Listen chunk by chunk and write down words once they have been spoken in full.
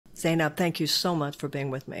Zainab, thank you so much for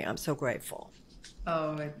being with me. I'm so grateful.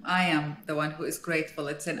 Oh, I am the one who is grateful.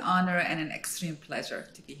 It's an honor and an extreme pleasure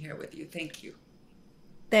to be here with you. Thank you.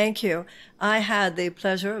 Thank you. I had the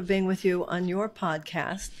pleasure of being with you on your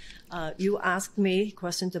podcast. You asked me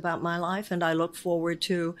questions about my life, and I look forward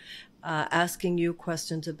to asking you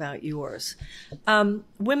questions about yours.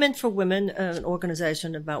 Women for Women, an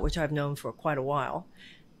organization about which I've known for quite a while,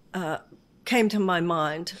 came to my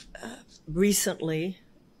mind recently,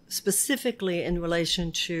 specifically in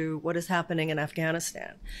relation to what is happening in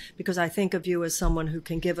Afghanistan, because I think of you as someone who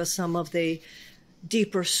can give us some of the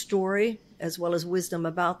deeper story as well as wisdom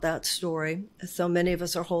about that story. So many of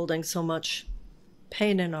us are holding so much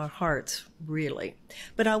pain in our hearts, really.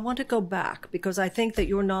 But I want to go back because I think that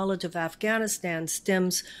your knowledge of Afghanistan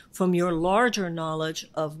stems from your larger knowledge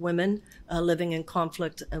of women living in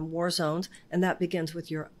conflict and war zones, and that begins with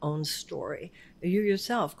your own story. You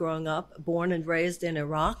yourself growing up, born and raised in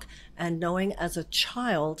Iraq, and knowing as a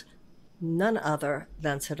child none other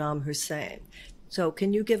than Saddam Hussein. So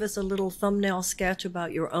can you give us a little thumbnail sketch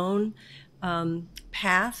about your own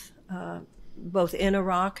path, both in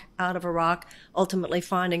Iraq, out of Iraq, ultimately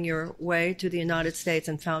finding your way to the United States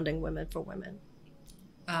and founding Women for Women?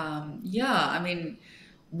 Yeah, I mean,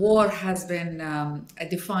 war has been a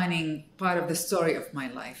defining part of the story of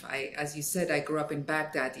my life. As you said, I grew up in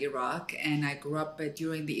Baghdad, Iraq, and I grew up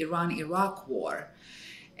during the Iran-Iraq war.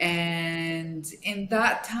 And in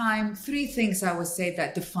that time, three things I would say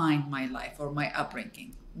that defined my life or my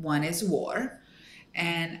upbringing. One is war.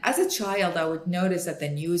 And as a child, I would notice that the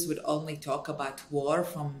news would only talk about war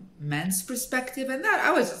from men's perspective. And that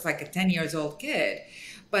I was just like a 10 years old kid.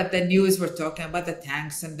 But the news were talking about the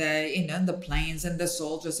tanks and and the planes and the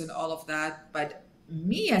soldiers and all of that. But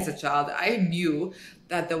me as a child, I knew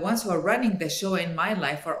that the ones who are running the show in my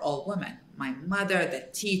life are all women. My mother, the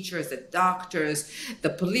teachers, the doctors, the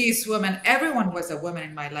policewomen, everyone was a woman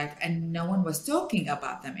in my life, and no one was talking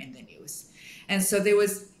about them in the news. And so there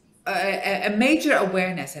was a major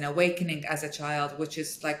awareness and awakening as a child, which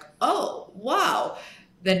is like, oh, wow.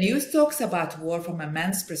 The news talks about war from a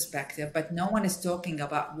man's perspective, but no one is talking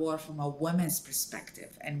about war from a woman's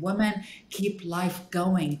perspective. And women keep life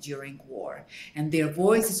going during war. And their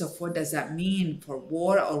voices of what does that mean for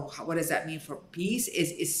war or what does that mean for peace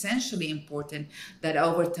is essentially important, that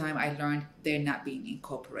over time I learned they're not being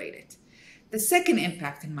incorporated. The second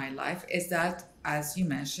impact in my life is that, as you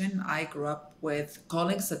mentioned, I grew up with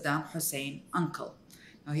calling Saddam Hussein uncle.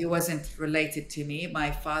 Now, he wasn't related to me.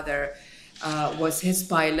 My father was his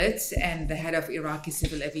pilot and the head of Iraqi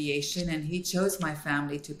civil aviation, and he chose my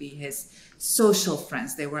family to be his social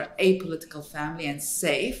friends. They were a apolitical family and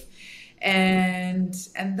safe, and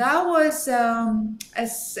that was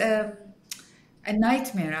a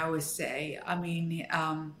nightmare, I would say. I mean,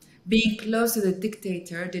 being close to the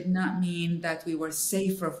dictator did not mean that we were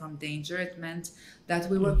safer from danger. It meant that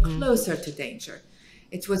we were closer to danger.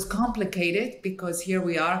 It was complicated because here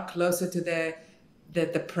we are closer to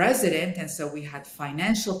the president, and so we had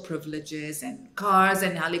financial privileges and cars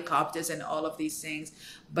and helicopters and all of these things,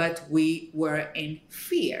 but we were in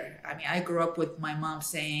fear. I mean, I grew up with my mom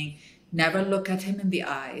saying, never look at him in the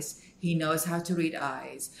eyes. He knows how to read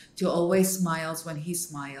eyes, to always smiles when he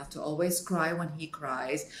smiles, to always cry when he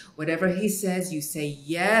cries. Whatever he says, you say,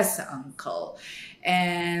 yes, uncle.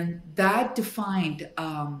 And that defined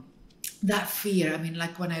that fear. I mean,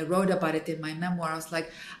 like when I wrote about it in my memoir, I was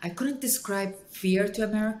like, I couldn't describe fear to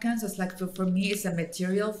Americans. It's like, for me, it's a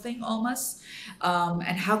material thing almost.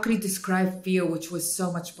 And how could you describe fear, which was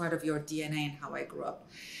so much part of your DNA and how I grew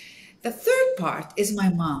up? The third part is my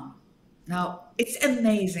mom. Now, it's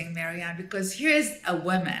amazing, Marianne, because here's a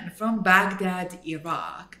woman from Baghdad,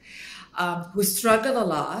 Iraq, who struggled a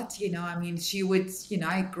lot. I mean, she would,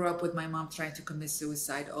 I grew up with my mom trying to commit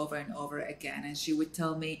suicide over and over again. And she would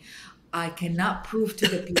tell me, I cannot prove to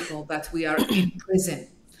the people that we are in prison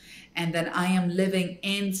and that I am living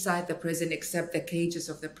inside the prison, except the cages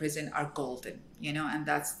of the prison are golden, and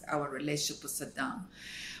that's our relationship with Saddam.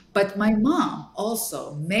 But my mom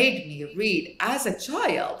also made me read as a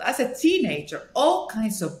child, as a teenager, all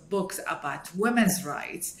kinds of books about women's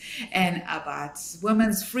rights and about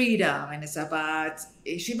women's freedom. And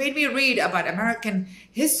she made me read about American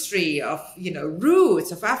history of,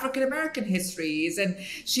 roots of African-American histories. And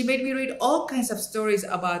she made me read all kinds of stories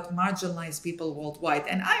about marginalized people worldwide.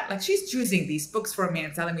 And she's choosing these books for me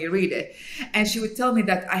and telling me read it. And she would tell me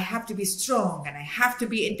that I have to be strong and I have to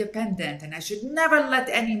be independent and I should never let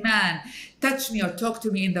any man touch me or talk to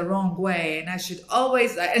me in the wrong way, and I should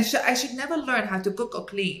never learn how to cook or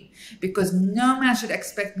clean because no man should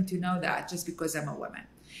expect me to know that just because I'm a woman.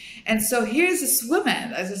 And so here's this woman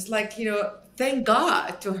that's just like, thank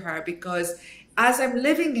God to her, because as I'm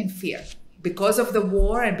living in fear because of the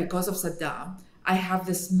war and because of Saddam, I have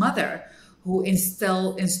this mother who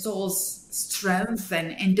installs strength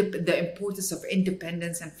and the importance of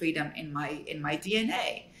independence and freedom in my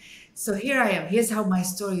DNA. So here I am. Here's how my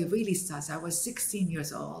story really starts. I was 16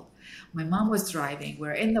 years old. My mom was driving.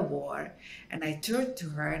 We're in the war. And I turned to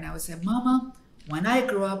her and I would say, Mama, when I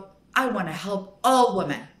grow up, I want to help all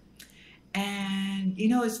women. And, you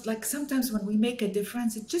know, it's like sometimes when we make a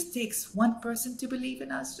difference, it just takes one person to believe in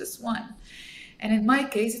us, just one. And in my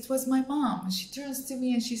case, it was my mom. She turns to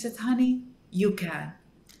me and she said, honey, you can.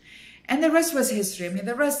 And the rest was history. I mean,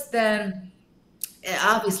 the rest then,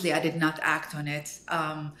 obviously, I did not act on it.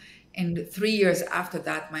 And 3 years after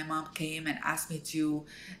that, my mom came and asked me to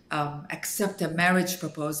accept a marriage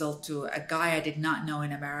proposal to a guy I did not know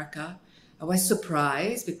in America. I was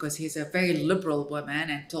surprised because he's a very liberal woman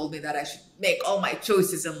and told me that I should make all my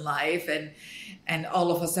choices in life. And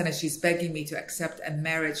all of a sudden, she's begging me to accept a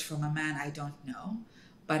marriage from a man I don't know.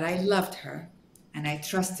 But I loved her and I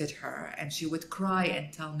trusted her. And she would cry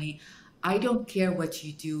and tell me, I don't care what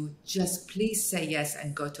you do, just please say yes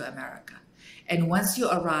and go to America. And once you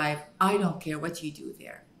arrive, I don't care what you do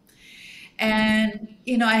there. And,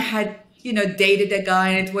 you know, I had, you know, dated a guy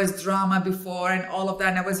and it was drama before and all of that.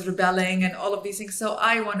 And I was rebelling and all of these things. So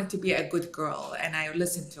I wanted to be a good girl. And I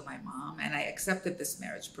listened to my mom and I accepted this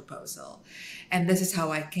marriage proposal. And this is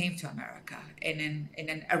how I came to America in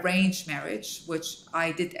an arranged marriage, which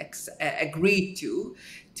I did agree to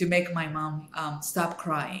make my mom stop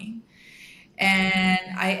crying. And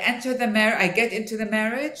I get into the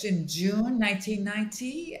marriage in June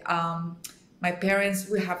 1990. My parents,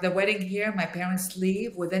 we have the wedding here. My parents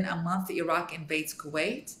leave. Within a month, Iraq invades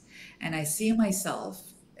Kuwait. And I see myself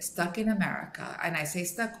stuck in America. And I say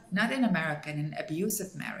stuck, not in America, in an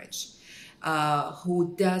abusive marriage,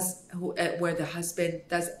 where the husband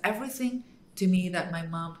does everything to me that my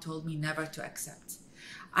mom told me never to accept.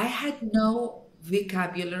 I had no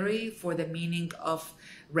vocabulary for the meaning of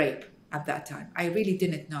rape at that time. I really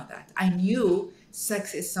didn't know that. I knew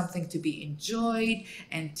sex is something to be enjoyed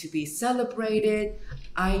and to be celebrated.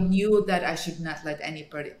 I knew that I should not let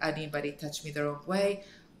anybody touch me the wrong way.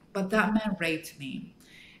 But that man raped me.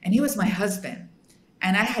 And he was my husband.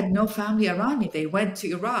 And I had no family around me. They went to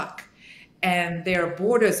Iraq. And their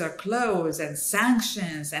borders are closed and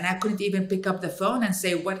sanctions. And I couldn't even pick up the phone and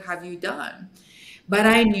say, what have you done? But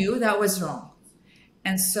I knew that was wrong.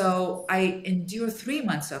 And so I endured 3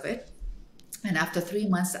 months of it. And after 3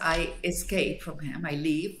 months, I escape from him. I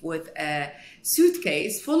leave with a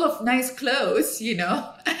suitcase full of nice clothes, you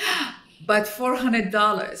know, but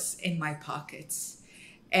 $400 in my pockets.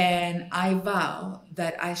 And I vow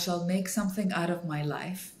that I shall make something out of my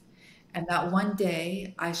life and that one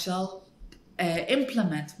day I shall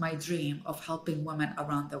implement my dream of helping women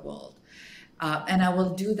around the world. And I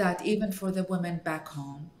will do that even for the women back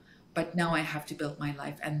home. But now I have to build my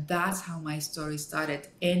life. And that's how my story started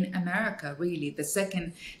in America, really, the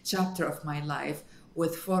second chapter of my life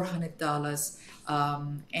with $400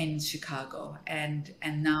 in Chicago. And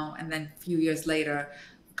then a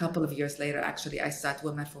couple of years later, actually, I started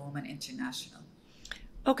Women for Women International.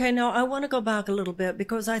 Okay, now I want to go back a little bit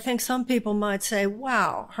because I think some people might say,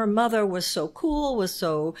 wow, her mother was so cool, was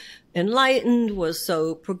so enlightened, was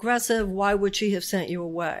so progressive. Why would she have sent you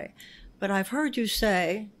away? But I've heard you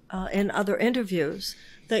say in other interviews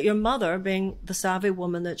that your mother, being the savvy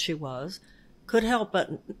woman that she was, couldn't help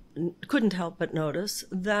but notice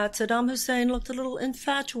that Saddam Hussein looked a little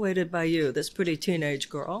infatuated by you, this pretty teenage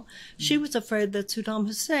girl. She was afraid that Saddam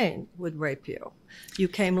Hussein would rape you. You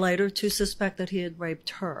came later to suspect that he had raped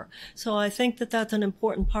her. So I think that that's an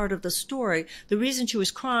important part of the story. The reason she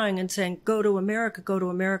was crying and saying, go to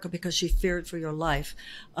America, because she feared for your life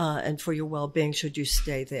and for your well-being should you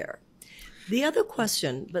stay there. The other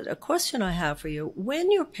question, but a question I have for you,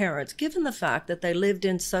 when your parents, given the fact that they lived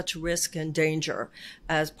in such risk and danger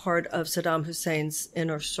as part of Saddam Hussein's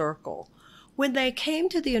inner circle, when they came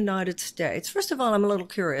to the United States, first of all, I'm a little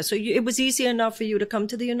curious. So it was easy enough for you to come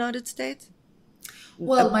to the United States?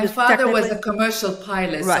 Well, my father was a commercial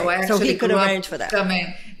pilot, right. So I actually he could arrange for that.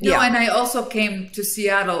 Coming. No, yeah. And I also came to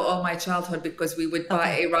Seattle all my childhood because we would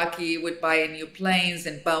buy Iraqi would buy new planes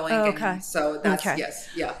and Boeing. Okay. And so that's yes,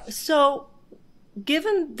 yeah. So,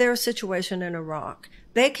 given their situation in Iraq,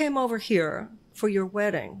 they came over here for your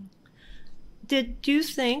wedding. Do you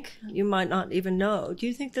think, you might not even know, do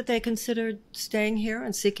you think that they considered staying here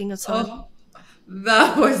and seeking asylum?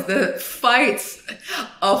 That was the fight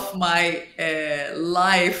of my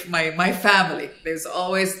life, my family. There's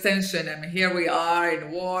always tension. I mean, here we are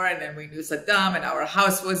in war, and then we knew Saddam, and our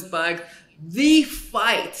house was bugged. The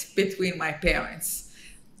fight between my parents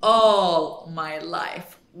all my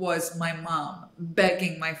life was my mom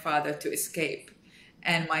begging my father to escape,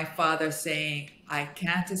 and my father saying, I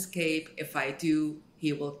can't escape. If I do,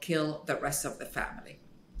 he will kill the rest of the family.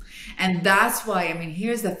 And that's why, I mean,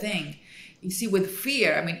 here's the thing. You see, with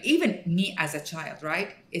fear, I mean, even me as a child,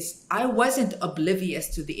 right? I wasn't oblivious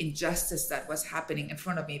to the injustice that was happening in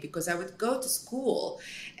front of me, because I would go to school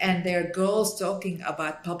and there are girls talking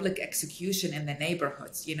about public execution in the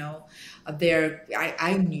neighborhoods, you know.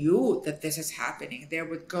 I knew that this is happening. There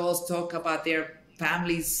were girls talk about their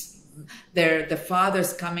families, the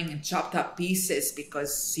father's coming in chopped up pieces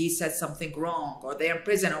because he said something wrong, or they're in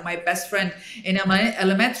prison. Or my best friend in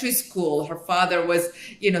elementary school, her father was,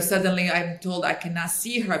 you know, suddenly I'm told I cannot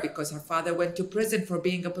see her because her father went to prison for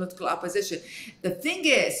being a political opposition. The thing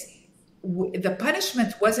is, the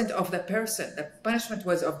punishment wasn't of the person. The punishment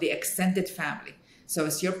was of the extended family. So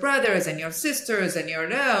it's your brothers and your sisters and your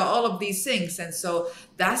all of these things. And so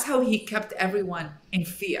that's how he kept everyone in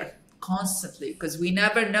fear constantly, because we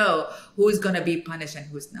never know who's going to be punished and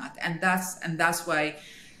who's not. And that's why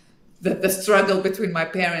the struggle between my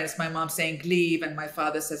parents, my mom saying leave, and my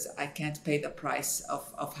father says I can't pay the price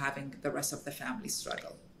of having the rest of the family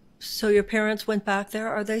struggle. So your parents went back there.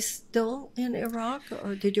 Are they still in Iraq,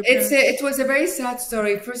 or did your parents? It was a very sad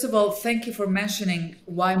story. First of all, thank you for mentioning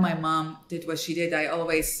why my mom did what she did. I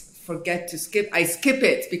always forget to skip. I skip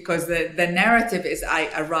it because the narrative is I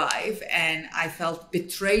arrive and I felt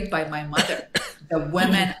betrayed by my mother, the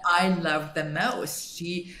woman I loved the most.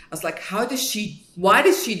 I was like, why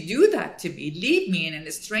did she do that to me? Leave me in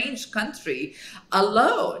a strange country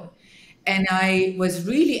alone. And I was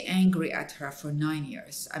really angry at her for 9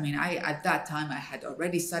 years. I mean, at that time, I had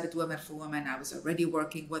already studied Women for Women. I was already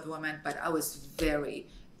working with women, but I was very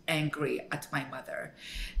angry at my mother.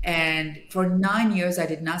 And for 9 years, I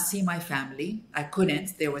did not see my family. I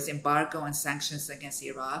couldn't. There was embargo and sanctions against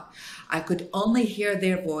Iraq. I could only hear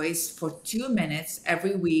their voice for 2 minutes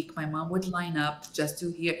every week. My mom would line up just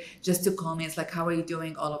to call me. It's like, how are you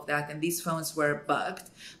doing? All of that. And these phones were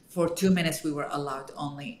bugged. For 2 minutes, we were allowed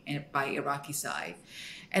only by Iraqi side.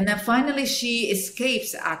 And then finally, she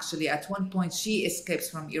escapes, actually. At one point, she escapes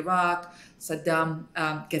from Iraq. Saddam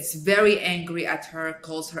gets very angry at her,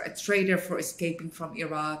 calls her a traitor for escaping from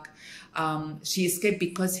Iraq. She escaped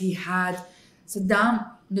because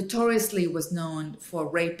Saddam notoriously was known for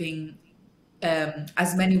raping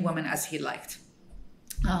as many women as he liked.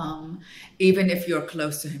 Even if you're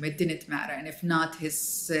close to him, it didn't matter. And if not his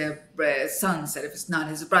sons, and if it's not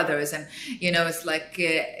his brothers, and you know, it's like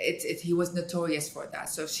he was notorious for that.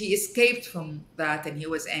 So she escaped from that, and he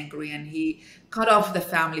was angry, and he cut off the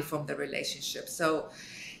family from the relationship. So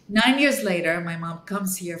 9 years later, my mom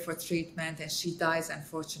comes here for treatment, and she dies,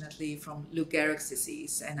 unfortunately, from Lou Gehrig's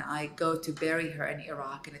disease. And I go to bury her in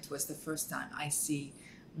Iraq, and it was the first time I see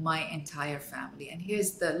my entire family. And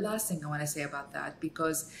here's the last thing I want to say about that,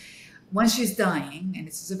 because when she's dying, and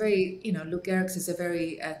it's a very, you know, Lou Gehrig's is a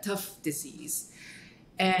very tough disease,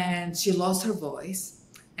 and she lost her voice.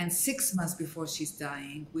 And 6 months before she's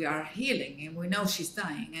dying, we are healing, and we know she's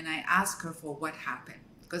dying. And I ask her for what happened,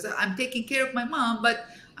 because I'm taking care of my mom, but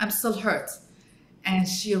I'm still hurt. And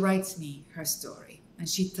she writes me her story, and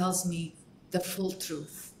she tells me the full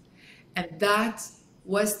truth. And that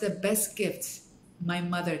was the best gift my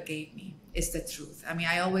mother gave me, is the truth. I mean,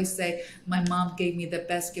 I always say my mom gave me the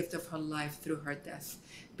best gift of her life through her death,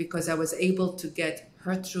 because I was able to get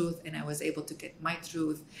her truth, and I was able to get my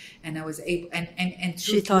truth, and I was able, and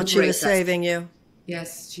she thought she was saving you.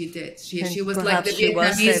 Yes, she did. She was like the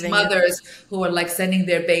Vietnamese mothers who were like sending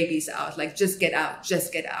their babies out, like, just get out,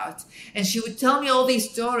 just get out. And she would tell me all these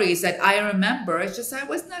stories that I remember. It's just I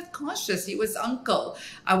was not conscious. He was uncle.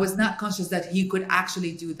 I was not conscious that he could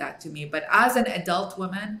actually do that to me. But as an adult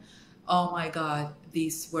woman, oh my God,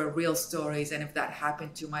 these were real stories. And if that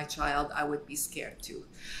happened to my child, I would be scared too.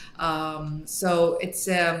 So it's...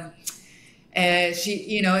 she,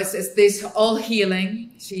 you know, it's this all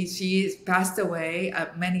healing. She passed away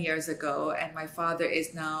many years ago, and my father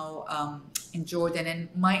is now in Jordan, and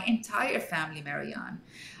my entire family, Marianne.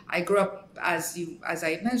 I grew up, as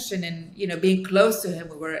I mentioned, and you know, being close to him.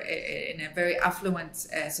 We were in a very affluent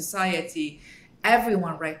society.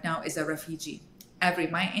 Everyone right now is a refugee.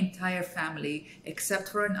 My entire family, except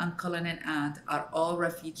for an uncle and an aunt, are all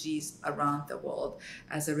refugees around the world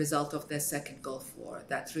as a result of the Second Gulf War.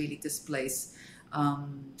 That really displaced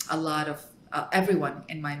a lot of everyone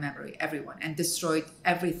in my memory, and destroyed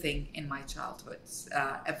everything in my childhood,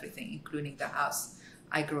 everything, including the house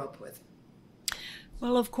I grew up with.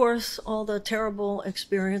 Well, of course, all the terrible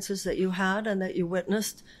experiences that you had and that you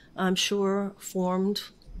witnessed, I'm sure, formed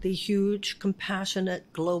the huge,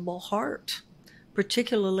 compassionate global heart,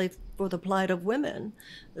 particularly for the plight of women,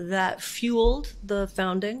 that fueled the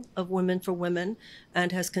founding of Women for Women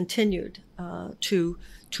and has continued to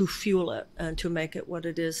fuel it and to make it what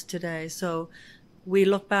it is today. So we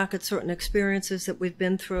look back at certain experiences that we've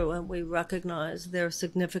been through and we recognize their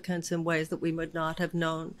significance in ways that we would not have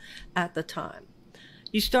known at the time.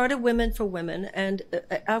 You started Women for Women, and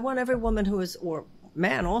I want every woman who is, or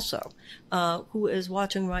man also, who is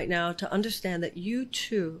watching right now to understand that you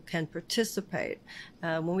too can participate.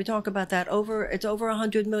 When we talk about that, it's over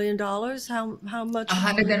 $100 million. How much?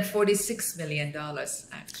 $146 million,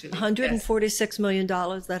 actually. $146 million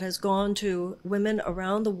that has gone to women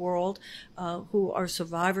around the world who are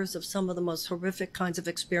survivors of some of the most horrific kinds of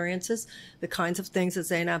experiences, the kinds of things that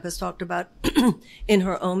Zainab has talked about in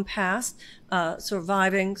her own past,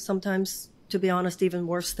 surviving sometimes, to be honest, even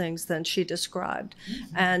worse things than she described.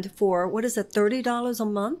 Mm-hmm. And for, what is it, $30 a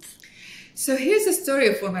month? So here's the story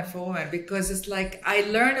of Women for Women, because it's like I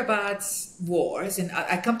learn about wars and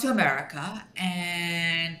I come to America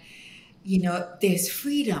and, you know, there's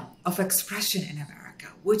freedom of expression in America,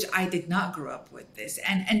 which I did not grow up with this.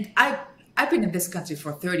 And I've been in this country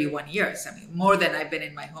for 31 years. I mean, more than I've been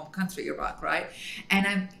in my home country, Iraq, right?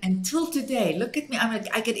 And until today, look at me.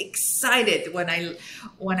 I get excited when I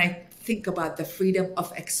think about the freedom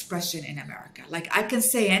of expression in America. Like I can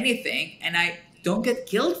say anything and I don't get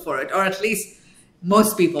killed for it, or at least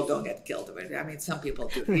most people don't get killed for it. I mean, some people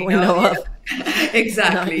do. We know of.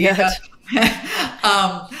 Exactly. Not yet.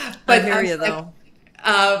 But I hear you though.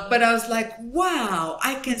 But I was like, wow,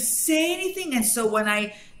 I can say anything. And so when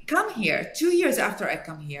I come here, 2 years after I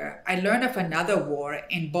come here, I learned of another war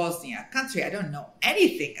in Bosnia, a country I don't know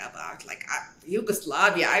anything about, like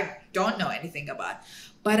Yugoslavia, I don't know anything about.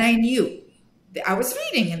 But I knew, I was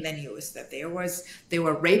reading in the news that there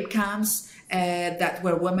were rape camps that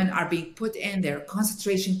where women are being put in. There are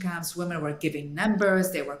concentration camps. Women were giving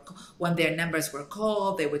numbers. When their numbers were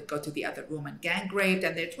called, they would go to the other room and gang raped,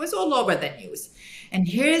 and it was all over the news. And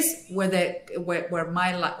here's where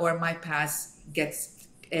my past gets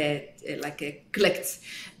clicked,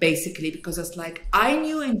 basically, because it's like I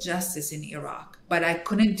knew injustice in Iraq, but I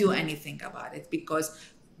couldn't do anything about it because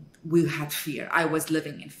we had fear. I was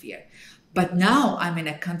living in fear. But now I'm in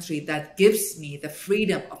a country that gives me the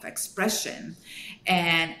freedom of expression,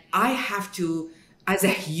 and I have to, as a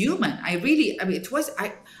human, I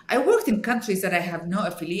worked in countries that I have no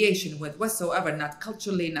affiliation with whatsoever, not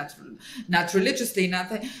culturally, not religiously,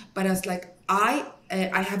 nothing. But I was like, I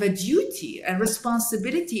have a duty and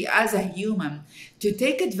responsibility as a human to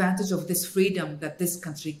take advantage of this freedom that this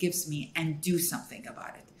country gives me and do something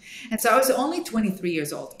about it. And so I was only 23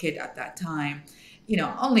 years old kid at that time, you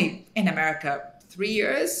know, only in America 3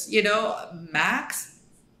 years, you know, max.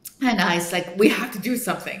 And I was like, we have to do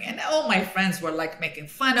something. And all my friends were like making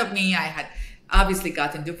fun of me. I had obviously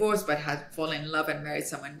gotten divorced, but had fallen in love and married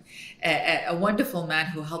someone, a wonderful man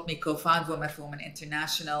who helped me co-found Women for Women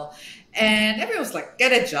International. And everyone was like,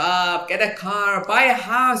 get a job, get a car, buy a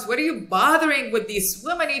house. What are you bothering with these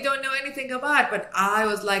women you don't know anything about? But I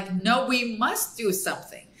was like, no, we must do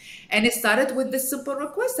something. And it started with this simple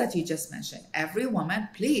request that you just mentioned. Every woman,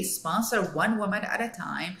 please sponsor one woman at a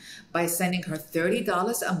time by sending her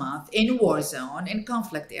 $30 a month in war zone, in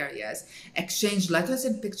conflict areas. Exchange letters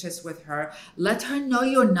and pictures with her. Let her know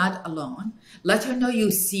you're not alone. Let her know you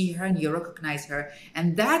see her and you recognize her.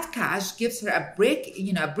 And that cash gives her a break,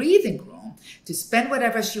 you know, a breathing room to spend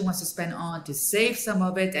whatever she wants to spend on, to save some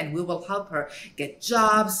of it, and we will help her get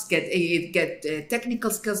jobs, get technical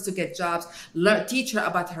skills to get jobs, teach her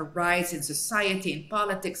about her rights in society, in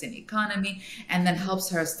politics, in economy, and then helps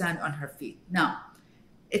her stand on her feet. Now,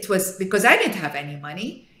 it was because I didn't have any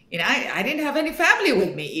money. You know, I didn't have any family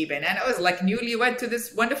with me even, and I was like newlywed to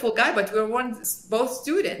this wonderful guy, but we were both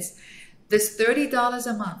students. This $30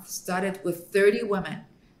 a month started with 30 women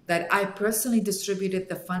that I personally distributed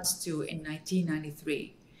the funds to in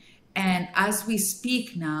 1993. And as we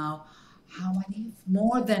speak now, how many?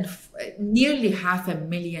 More than nearly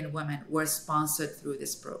 500,000 women were sponsored through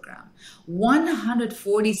this program.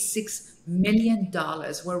 $146 million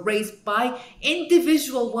were raised by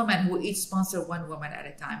individual women who each sponsor one woman at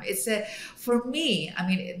a time. For me, I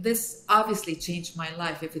mean, this obviously changed my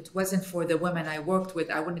life. If it wasn't for the women I worked with,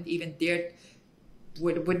 I wouldn't even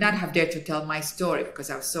would not have dared to tell my story because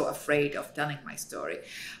I was so afraid of telling my story.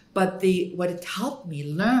 But what it helped me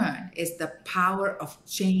learn is the power of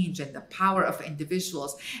change and the power of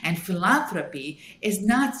individuals. And philanthropy is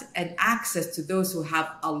not an access to those who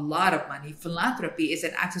have a lot of money. Philanthropy is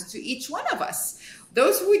an access to each one of us.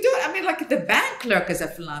 Those who do, I mean, like the bank clerk is a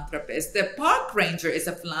philanthropist, the park ranger is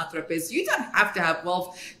a philanthropist. You don't have to have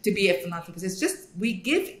wealth to be a philanthropist. It's just we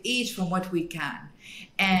give each from what we can.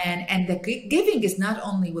 And the giving is not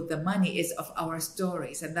only with the money, is of our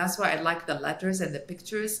stories. And that's why I like the letters and the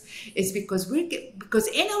pictures, is because because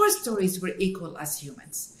in our stories we're equal as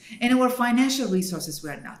humans. In our financial resources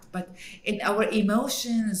we're not, but in our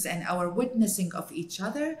emotions and our witnessing of each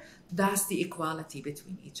other, that's the equality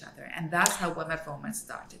between each other. And that's how Women for Women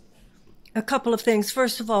started. A couple of things.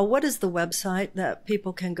 First of all, what is the website that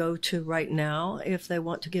people can go to right now if they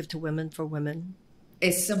want to give to Women for Women?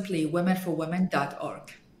 It's simply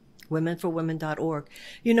womenforwomen.org. Womenforwomen.org.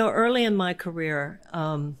 You know, early in my career,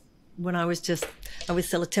 when I was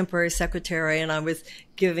still a temporary secretary, and I was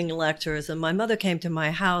giving lectures, and my mother came to my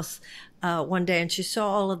house one day, and she saw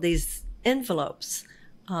all of these envelopes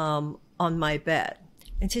on my bed.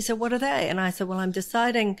 And she said, "What are they?" And I said, "Well, I'm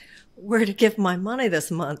deciding where to give my money this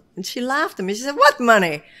month." And she laughed at me. She said, "What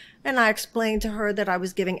money?" And I explained to her that I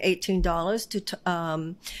was giving $18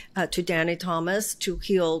 to Danny Thomas to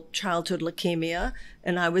heal childhood leukemia,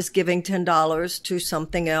 and I was giving $10 to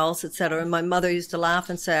something else, etc. And my mother used to laugh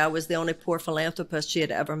and say I was the only poor philanthropist she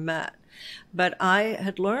had ever met. But I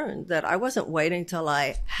had learned that I wasn't waiting till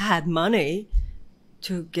I had money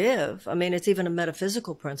to give. I mean, it's even a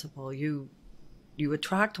metaphysical principle. You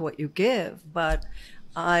attract what you give. But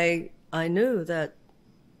I knew that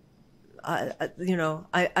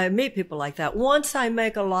I meet people like that. Once I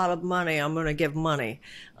make a lot of money, I'm going to give money.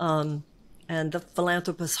 And the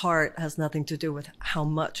philanthropist's heart has nothing to do with how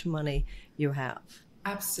much money you have.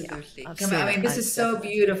 Absolutely. Yeah, I mean, this is so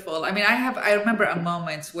beautiful. I mean, I remember a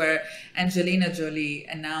moment where Angelina Jolie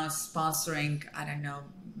announced sponsoring, I don't know,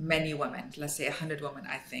 many women, let's say 100 women,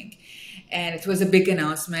 I think. And it was a big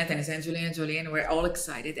announcement, and it's Angelina Jolie, and we're all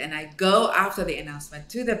excited. And I go after the announcement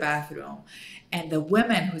to the bathroom, and the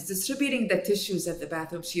woman who's distributing the tissues at the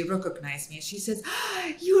bathroom, she recognized me, and she says,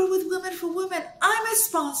 "You are with Women for Women. I'm a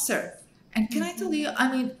sponsor." And can I tell you, I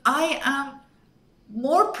mean, I am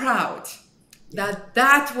more proud that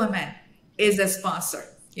that woman is a sponsor.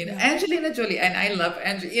 You know, Angelina Jolie, and I love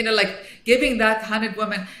Angelina, you know, like giving that 100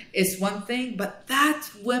 women is one thing, but that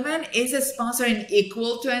woman is a sponsor and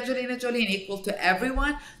equal to Angelina Jolie and equal to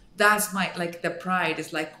everyone. That's my, like, the pride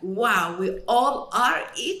is like, wow, we all are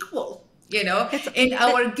equal, you know, in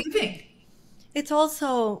our giving. It's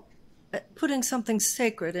also putting something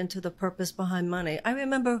sacred into the purpose behind money. I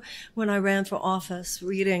remember when I ran for office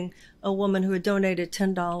reading a woman who had donated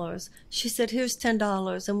 $10. She said, "Here's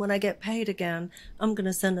 $10, and when I get paid again, I'm going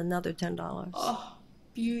to send another $10. Oh,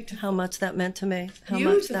 beautiful. How much that meant to me. How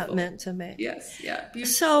Beautiful. much that meant to me. Yes, yeah.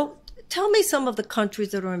 Beautiful. So tell me some of the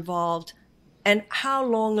countries that are involved, and how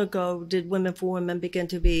long ago did Women for Women begin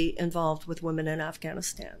to be involved with women in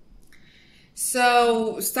Afghanistan?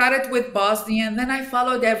 So started with Bosnia, and then I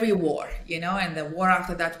followed every war, you know, and the war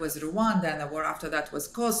after that was Rwanda, and the war after that was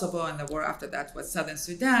Kosovo, and the war after that was Southern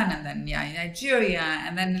Sudan, and then Nigeria,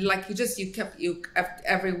 and then like you kept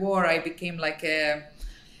every war. I became like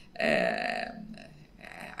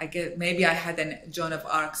I get, maybe I had a Joan of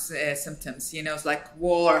Arc's symptoms, you know, it's like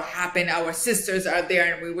war happened, our sisters are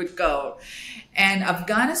there, and we would go. And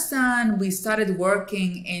Afghanistan, we started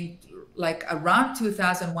working in like around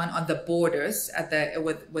 2001 on the borders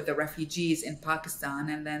with the refugees in Pakistan.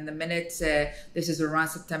 And then the minute, this is around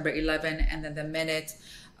September 11, and then the minute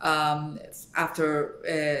after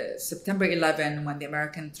September 11, when the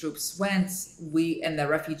American troops went, we and the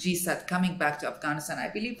refugees started coming back to Afghanistan. I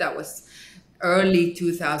believe that was early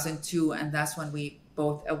 2002, and that's when we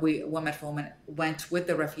Women for Women went with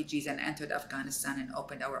the refugees and entered Afghanistan and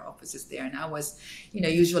opened our offices there. And I was, you know,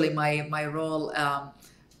 usually my role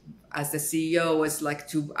as the CEO was like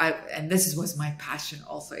and this was my passion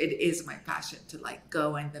also. It is my passion to like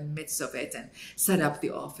go in the midst of it and set up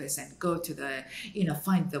the office and go to the, you know,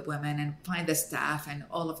 find the women and find the staff and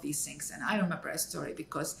all of these things. And I remember a story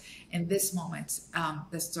because in this moment,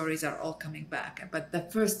 the stories are all coming back. But the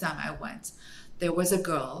first time I went, there was a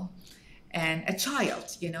girl and a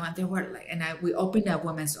child, you know, and they were like, and we opened a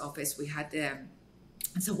women's office. We had,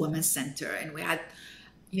 it's a women's center, and we had,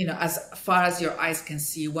 you know, as far as your eyes can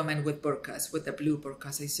see, women with burqas, with the blue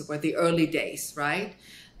burqas. These were the early days, right?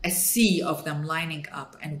 A sea of them lining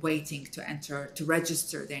up and waiting to enter, to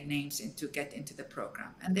register their names and to get into the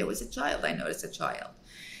program. And there was a child, I noticed a child.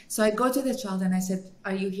 So I go to the child and I said,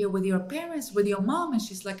 "Are you here with your parents, with your mom?" And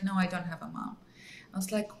she's like, "No, I don't have a mom." I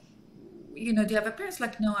was like, do you have a parents?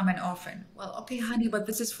 Like, no, I'm an orphan. Well, okay, honey, but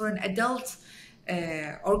this is for an adult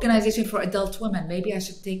organization for adult women. Maybe I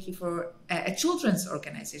should take you for a children's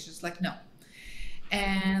organization. It's like, no.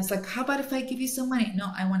 And it's like, how about if I give you some money?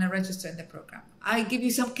 No, I want to register in the program. I give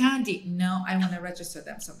you some candy. No, I want to register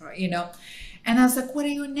them somewhere, And I was like, what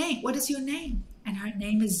is your name? What is your name? And her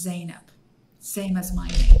name is Zainab, same as my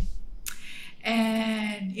name.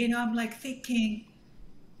 And, I'm like thinking,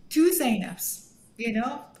 two Zainabs,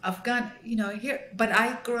 I've got, here, but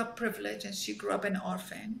I grew up privileged and she grew up an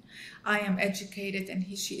orphan. I am educated and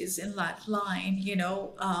she is in that line,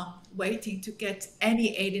 waiting to get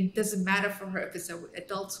any aid. And it doesn't matter for her if it's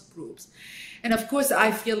adult groups. And of course,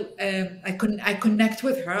 I feel I connect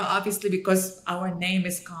with her, obviously, because our name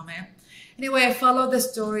is common. Anyway, I follow the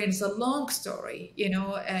story, and it's a long story,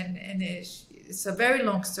 and it's a very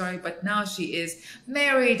long story, but now she is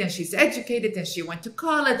married and she's educated and she went to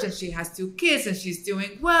college and she has 2 kids and she's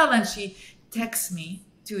doing well. And she texts me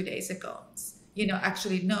 2 days ago.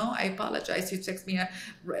 Actually, no, I apologize. She texted me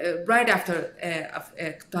right after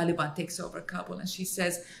Taliban takes over Kabul. And she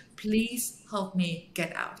says, please help me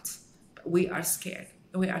get out. We are scared.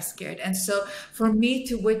 We are scared. And so for me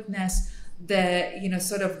to witness the,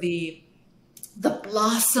 sort of the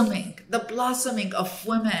blossoming of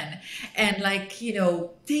women and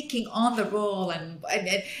taking on the role and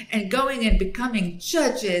going and becoming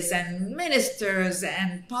judges and ministers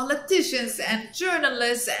and politicians and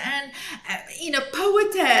journalists and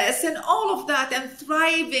poetess and all of that, and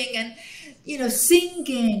thriving and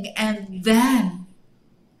singing,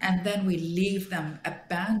 and then we leave them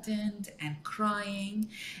abandoned and crying.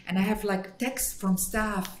 And I have texts from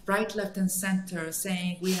staff right, left, and center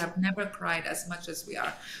saying we have never cried as much as we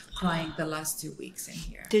are crying the last 2 weeks in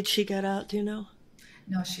here. Did she get out, do you know?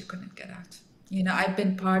 No, she couldn't get out. I've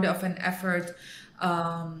been part of an effort.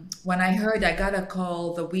 When I heard, I got a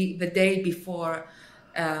call the day before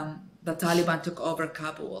the Taliban took over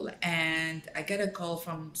Kabul, and I get a call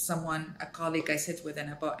from a colleague I sit with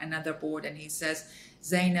about another board, and he says,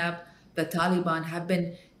 Zainab, the Taliban have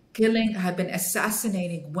been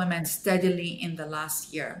assassinating women steadily in the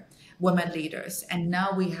last year, women leaders. And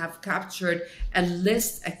now we have captured a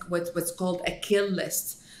list, what's called a kill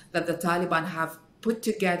list, that the Taliban have put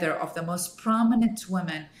together of the most prominent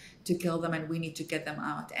women to kill them, and we need to get them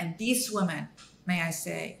out. And these women, may I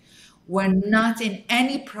say, were not in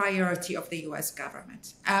any priority of the U.S.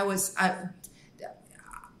 government. I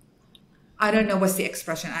don't know what's the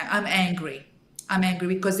expression. I'm angry. I'm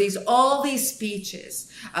angry because there's all these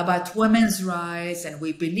speeches about women's rights and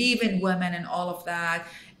we believe in women and all of that.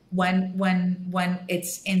 When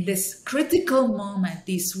it's in this critical moment,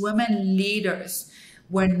 these women leaders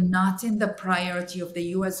were not in the priority of the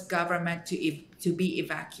U.S. government to be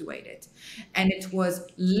evacuated, and it was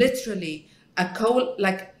literally an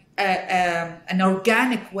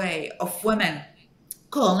organic way of women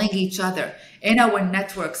calling each other in our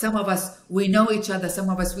network. Some of us, we know each other. Some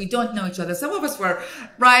of us, we don't know each other. Some of us were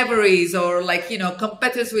rivalries or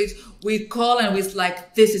competitors. We call and we're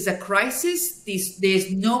like, this is a crisis.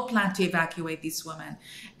 There's no plan to evacuate these women.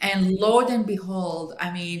 And Lord and behold,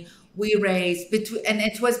 we raised and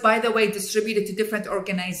it was, by the way, distributed to different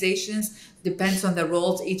organizations. Depends on the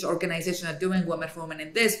roles each organization are doing. Women for Women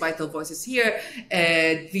in this, Vital Voices here,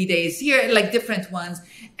 V-Day is here, different ones,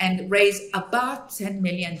 and raise about $10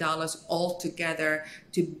 million all together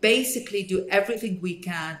to basically do everything we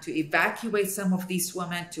can to evacuate some of these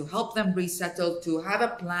women, to help them resettle, to have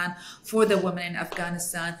a plan for the women in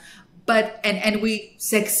Afghanistan. But and we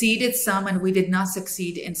succeeded some, and we did not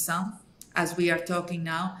succeed in some, as we are talking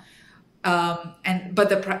now. And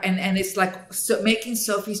it's making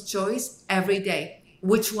Sophie's choice every day,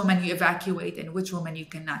 which woman you evacuate and which woman you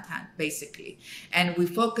cannot have, basically. And we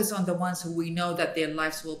focus on the ones who we know that their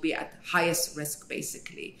lives will be at highest risk,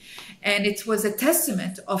 basically. And it was a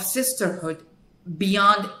testament of sisterhood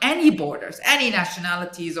beyond any borders, any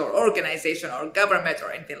nationalities or organization or government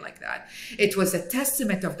or anything like that. It was a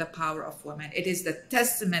testament of the power of women. It is the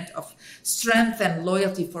testament of strength and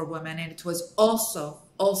loyalty for women. And it was also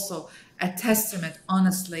a testament,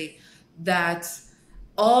 honestly, that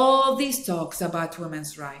all these talks about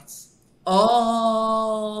women's rights,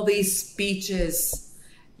 all these speeches,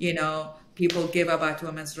 people give about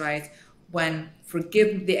women's rights, when,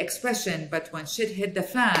 forgive the expression, but when shit hit the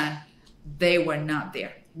fan, they were not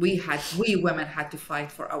there. We women had to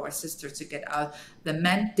fight for our sisters to get out. The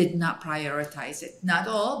men did not prioritize it. Not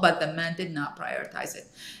all, but the men did not prioritize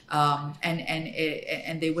it.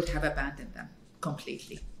 And they would have abandoned them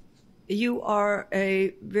completely. You are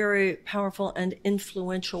a very powerful and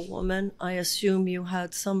influential woman. I assume you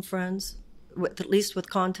had some friends at least with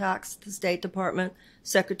contacts, the State Department,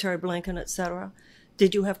 Secretary Blinken, etc.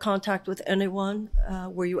 Did you have contact with anyone?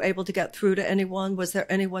 Were you able to get through to anyone? Was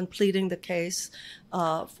there anyone pleading the case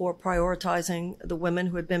for prioritizing the women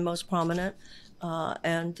who had been most prominent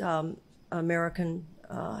and American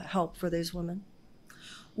help for these women?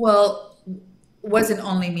 Well, wasn't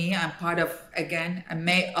only me. I'm part of, again,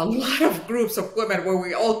 a lot of groups of women where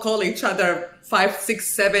we all call each other 5,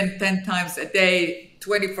 6, 7, 10 times a day,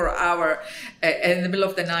 24-hour, in the middle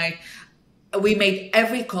of the night. We made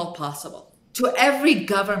every call possible to every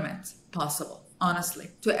government possible, honestly,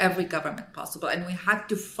 to every government possible. And we had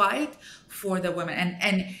to fight for the women.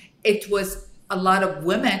 And it was a lot of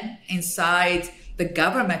women inside the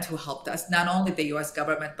government who helped us, not only the US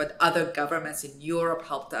government, but other governments in Europe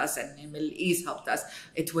helped us and in the Middle East helped us.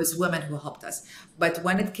 It was women who helped us. But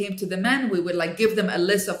when it came to the men, we would like give them a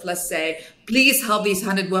list of, let's say, please help these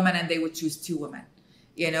 100 women, and they would choose 2 women.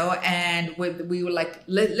 And we would like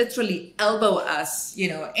literally elbow us,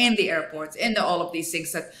 in the airports, in all of these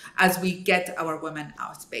things that as we get our women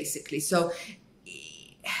out, basically. So,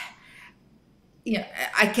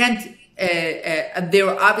 I can't, there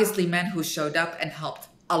were obviously men who showed up and helped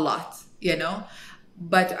a lot,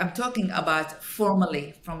 but I'm talking about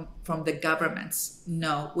formally from the governments.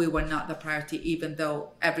 No, we were not the priority, even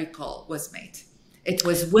though every call was made. It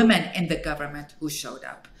was women in the government who showed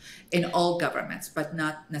up, in all governments, but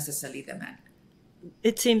not necessarily the men.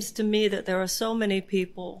 It seems to me that there are so many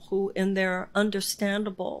people who, in their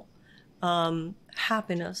understandable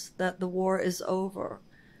happiness that the war is over,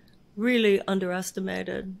 really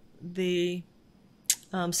underestimated the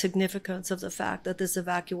significance of the fact that this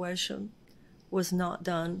evacuation was not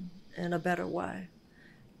done in a better way.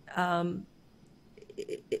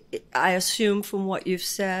 I assume from what you've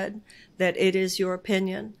said that it is your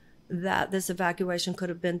opinion that this evacuation could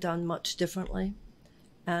have been done much differently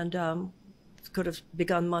and could have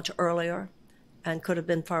begun much earlier and could have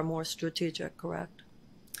been far more strategic, correct?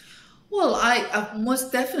 Well, I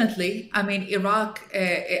most definitely. I mean, Iraq,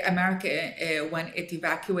 America, when it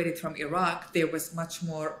evacuated from Iraq, there was much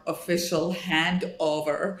more official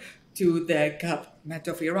handover to the government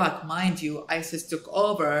of Iraq. Mind you, ISIS took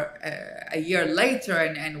over a year later,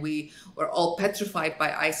 and we were all petrified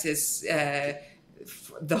by ISIS.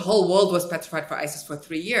 The whole world was petrified for ISIS for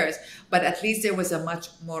 3 years, but at least there was a much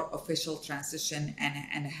more official transition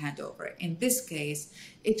and a handover. In this case,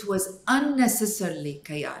 it was unnecessarily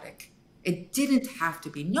chaotic. It didn't have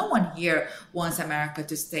to be. No one here wants America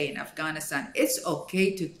to stay in Afghanistan. It's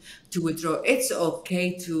okay to withdraw. It's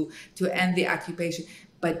okay to end the occupation,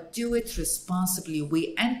 but do it responsibly.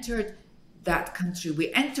 We entered that country.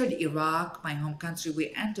 We entered Iraq, my home country.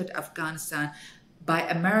 We entered Afghanistan by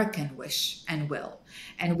American wish and will.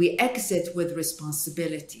 And we exit with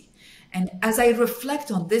responsibility. And as I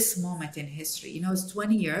reflect on this moment in history, it's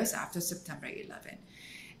 20 years after September 11.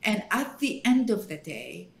 And at the end of the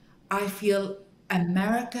day, I feel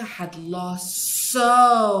America had lost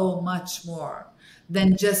so much more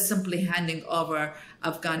than just simply handing over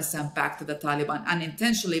Afghanistan back to the Taliban,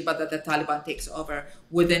 unintentionally, but that the Taliban takes over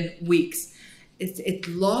within weeks. It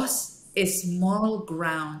lost its moral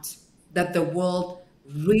ground that the world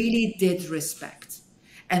really did respect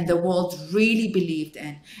and the world really believed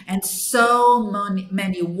in. And so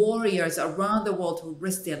many warriors around the world who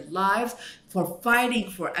risked their lives for fighting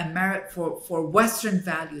for for Western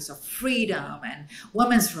values of freedom and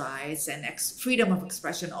women's rights and freedom of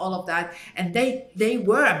expression, all of that. And they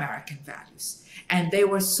were American values. And they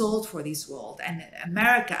were sold for this world. And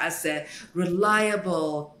America, as a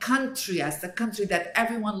reliable country, as the country that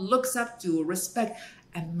everyone looks up to, respect,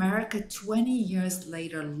 America 20 years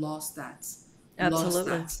later lost that.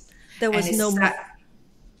 Absolutely. Lost that.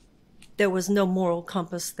 There was no moral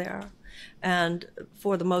compass there. And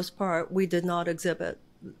for the most part, we did not exhibit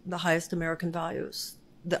the highest American values,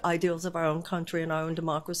 the ideals of our own country and our own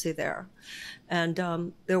democracy there. And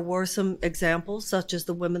there were some examples, such as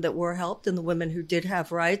the women that were helped and the women who did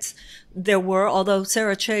have rights. There were, although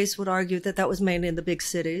Sarah Chase would argue that that was mainly in the big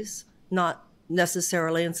cities, not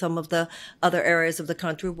necessarily in some of the other areas of the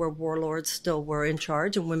country where warlords still were in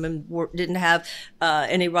charge and women didn't have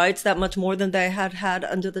any rights that much more than they had had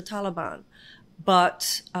under the Taliban.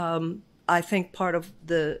 But I think part of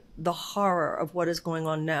the horror of what is going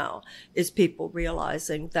on now is people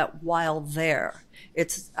realizing that while there,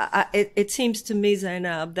 it seems to me,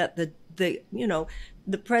 Zainab, that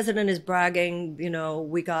the president is bragging,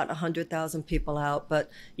 we got 100,000 people out, but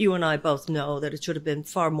you and I both know that it should have been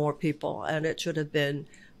far more people, and it should have been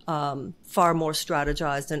far more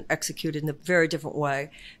strategized and executed in a very different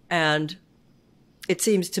way. And it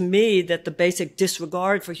seems to me that the basic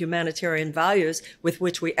disregard for humanitarian values with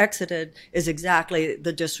which we exited is exactly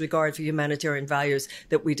the disregard for humanitarian values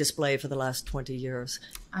that we display for the last 20 years.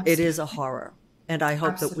 Absolutely. It is a horror. And I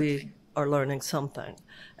hope that we are learning something.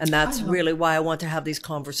 And that's really why I want to have these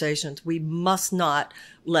conversations. We must not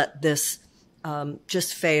let this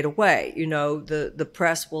just fade away. You know, the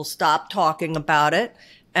press will stop talking about it,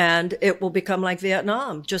 and it will become like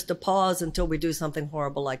Vietnam, just a pause until we do something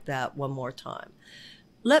horrible like that one more time.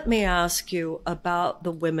 Let me ask you about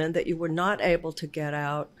the women that you were not able to get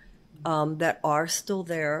out, that are still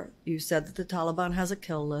there. You said that the Taliban has a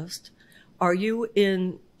kill list. Are you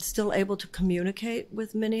still able to communicate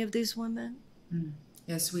with many of these women?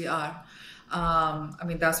 Yes, we are. I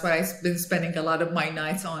mean, that's why I've been spending a lot of my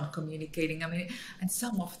nights on communicating. I mean, and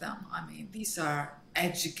some of them, I mean, these are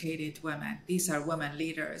educated women. These are women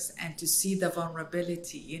leaders. And to see the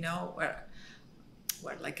vulnerability, you know, where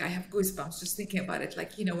like I have goosebumps just thinking about it,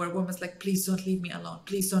 like, you know, where a woman's like, please don't leave me alone.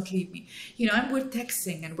 Please don't leave me. You know, and we're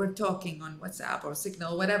texting and we're talking on WhatsApp or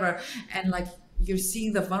Signal, whatever. And like, you're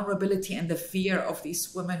seeing the vulnerability and the fear of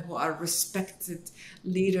these women who are respected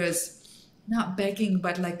leaders, not begging,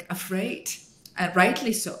 but like afraid, and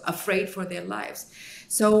rightly so, afraid for their lives.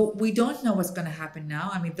 So we don't know what's going to happen now.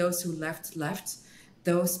 I mean, those who left,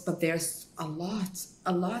 but there's a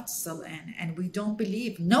lot still in, and we don't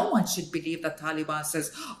believe, no one should believe that Taliban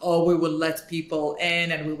says, oh, we will let people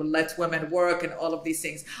in and we will let women work and all of these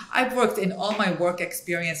things. I've worked in all my work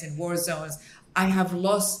experience in war zones.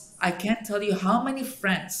 I can't tell you how many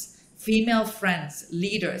friends, female friends,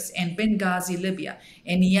 leaders in Benghazi, Libya,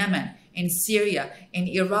 in Yemen, in Syria, in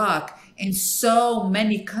Iraq, in so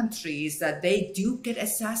many countries that they do get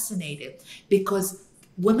assassinated because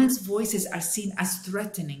women's voices are seen as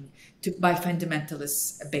threatening by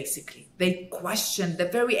fundamentalists, basically. They question the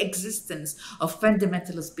very existence of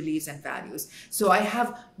fundamentalist beliefs and values. So I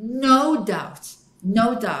have no doubt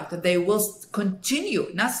that they will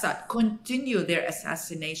continue their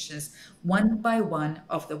assassinations one by one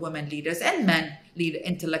of the women leaders and men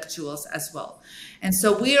intellectuals as well. And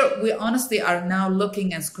so we honestly are now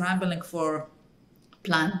looking and scrambling for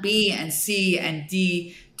plan B and C and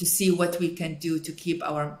D to see what we can do to keep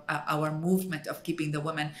our movement of keeping the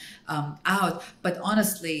women out. But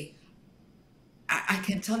honestly, I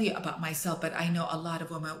can tell you about myself, but I know a lot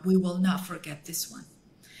of women, we will not forget this one.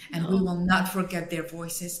 And we will not forget their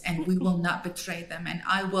voices, and we will not betray them. And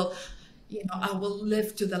I will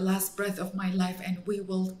live to the last breath of my life, and we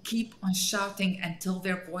will keep on shouting until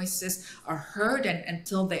their voices are heard and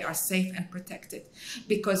until they are safe and protected.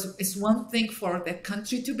 Because it's one thing for the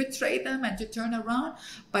country to betray them and to turn around,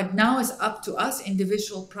 but now it's up to us,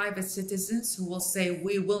 individual private citizens, who will say,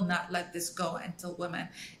 we will not let this go until women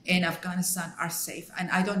in Afghanistan are safe.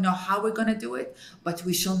 And I don't know how we're going to do it, but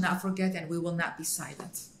we shall not forget, and we will not be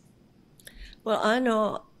silent. Well, I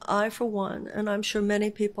know I, for one, and I'm sure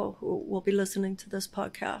many people who will be listening to this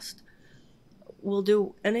podcast, will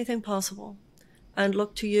do anything possible and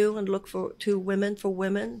look to you and look to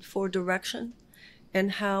women for direction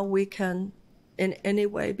and how we can in any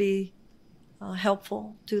way be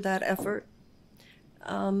helpful to that effort.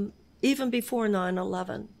 Even before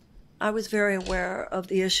 9/11, I was very aware of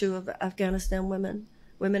the issue of Afghanistan women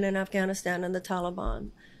in Afghanistan and the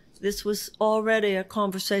Taliban. This was already a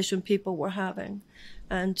conversation people were having.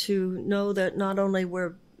 And to know that not only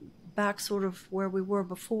we're back sort of where we were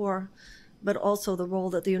before, but also the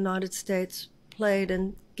role that the United States played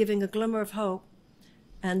in giving a glimmer of hope,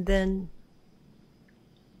 and then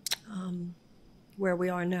where we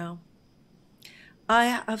are now. I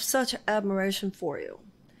have such admiration for you.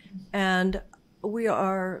 And we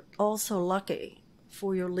are also lucky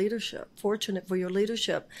for your leadership, fortunate for your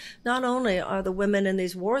leadership. Not only are the women in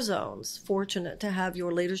these war zones fortunate to have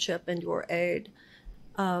your leadership and your aid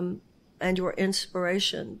and your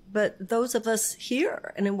inspiration, but those of us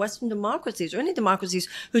here and in Western democracies or any democracies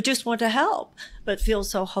who just want to help but feel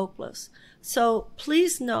so hopeless. So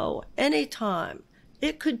please know, anytime,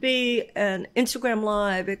 it could be an Instagram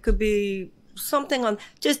Live, it could be something on,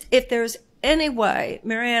 just if there's any way,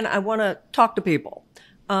 Marianne, I want to talk to people.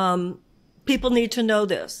 People need to know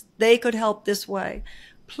this. They could help this way.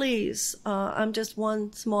 Please, I'm just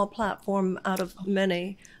one small platform out of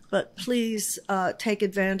many, but please take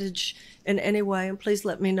advantage in any way, and please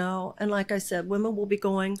let me know. And like I said, women will be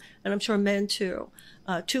going, and I'm sure men too,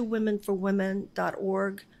 to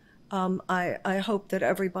womenforwomen.org. I hope that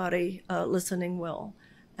everybody listening will.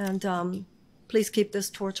 And please keep this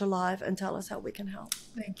torch alive and tell us how we can help.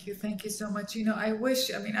 Thank you. Thank you so much. You know,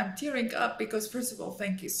 I'm tearing up because, first of all,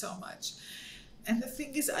 thank you so much. And the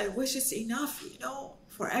thing is, I wish it's enough, you know,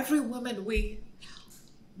 for every woman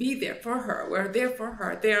be there for her. We're there for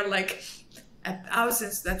her. There are like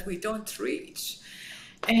thousands that we don't reach.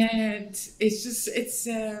 And it's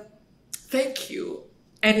thank you.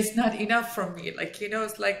 And it's not enough for me. Like,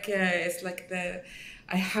 it's like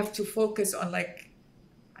I have to focus on like,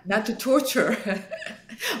 not to torture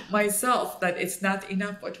myself that it's not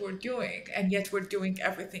enough what we're doing, and yet we're doing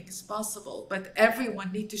everything is possible. But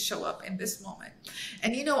everyone need to show up in this moment.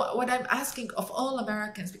 And what I'm asking of all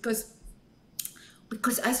Americans, because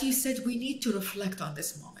as you said, we need to reflect on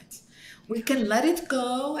this moment. We can let it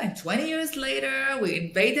go, and 20 years later, we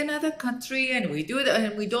invade another country and we do it,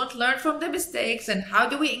 and we don't learn from the mistakes. And how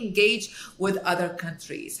do we engage with other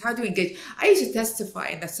countries? How do we engage? I used to testify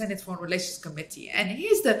in the Senate Foreign Relations Committee, and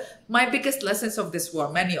here's my biggest lessons of this war.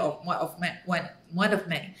 One of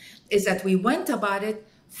many is that we went about it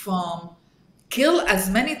from kill as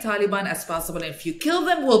many Taliban as possible, and if you kill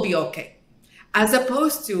them, we'll be okay. As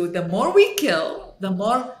opposed to the more we kill, the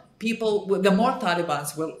more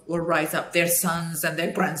Talibans will rise up, their sons and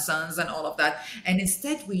their grandsons and all of that. And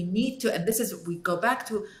instead we need to, and we go back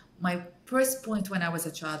to my first point when I was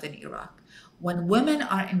a child in Iraq. When women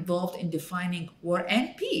are involved in defining war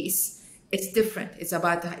and peace, it's different. It's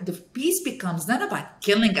about, the peace becomes not about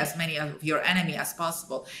killing as many of your enemy as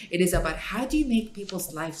possible. It is about how do you make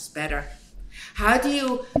people's lives better? How do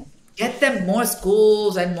you get them more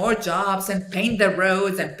schools and more jobs and paint the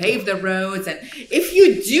roads and pave the roads? And if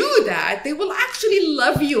you do that, they will actually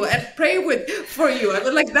love you and pray for you. I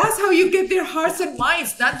mean, like, that's how you get their hearts and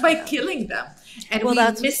minds, not by killing them. And we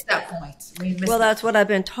missed that point. That's what I've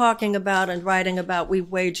been talking about and writing about. We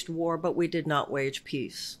waged war, but we did not wage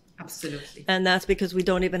peace. Absolutely. And that's because we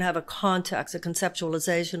don't even have a context, a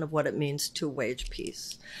conceptualization of what it means to wage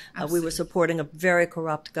peace. We were supporting a very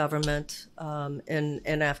corrupt government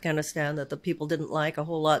in Afghanistan that the people didn't like a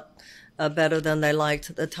whole lot better than they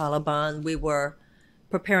liked the Taliban. We were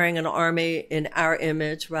preparing an army in our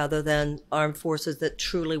image rather than armed forces that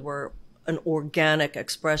truly were an organic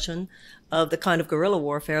expression of the kind of guerrilla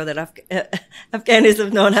warfare that Afghanis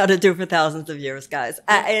have known how to do for thousands of years, guys.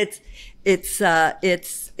 It's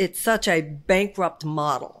such a bankrupt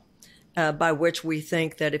model by which we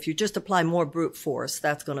think that if you just apply more brute force,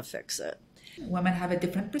 that's going to fix it. Women have a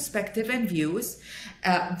different perspective and views.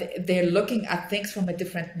 They're looking at things from a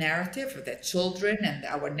different narrative, for their children and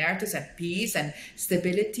our narratives and peace and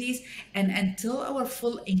stabilities. And until our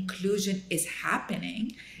full inclusion is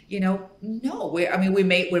happening,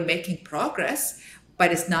 we're making progress,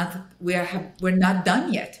 but it's not. We're not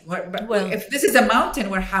done yet. If this is a mountain,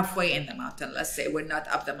 we're halfway in the mountain. Let's say we're not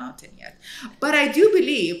up the mountain yet. But I do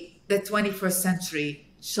believe the 21st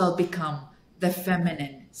century shall become the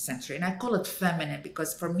feminine century, and I call it feminine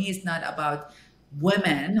because for me, it's not about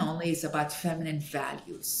women only. It's about feminine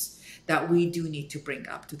values that we do need to bring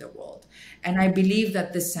up to the world. And I believe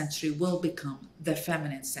that this century will become the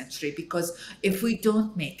feminine century, because if we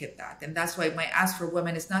don't make it that, and that's why my ask for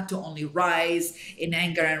women is not to only rise in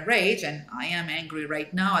anger and rage, and I am angry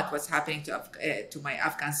right now at what's happening to my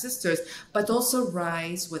Afghan sisters, but also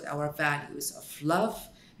rise with our values of love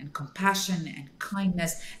and compassion and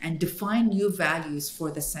kindness, and define new values for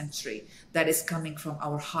the century that is coming from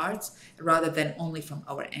our hearts rather than only from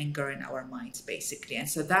our anger and our minds, basically. And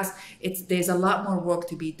so there's a lot more work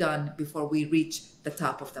to be done before we reach the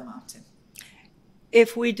top of the mountain.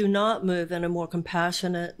 If we do not move in a more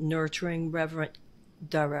compassionate, nurturing, reverent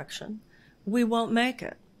direction, we won't make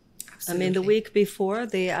it. Absolutely. I mean, the week before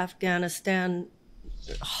the Afghanistan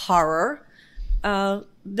horror,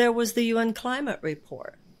 there was the UN climate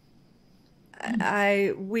report.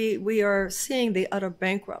 We are seeing the utter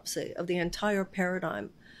bankruptcy of the entire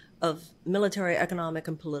paradigm of military, economic,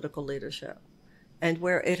 and political leadership, and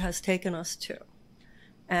where it has taken us to.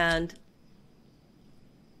 And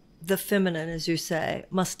the feminine, as you say,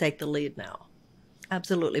 must take the lead now.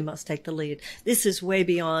 Absolutely must take the lead. This is way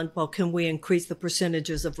beyond, well, can we increase the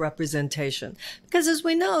percentages of representation? Because as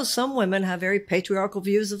we know, some women have very patriarchal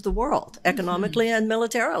views of the world, economically and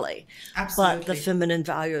militarily. Absolutely. But the feminine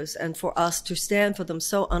values, and for us to stand for them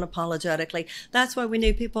so unapologetically, that's why we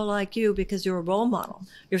need people like you, because you're a role model.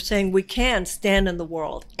 You're saying we can stand in the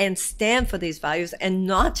world and stand for these values and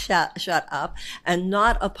not shut up and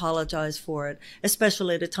not apologize for it,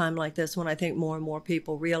 especially at a time like this when I think more and more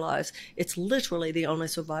people realize it's literally the only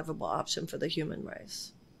survivable option for the human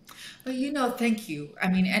race. But you know, thank you. I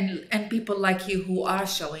mean, and people like you who are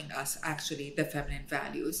showing us actually the feminine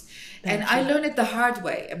values. And Thank I you. learned it the hard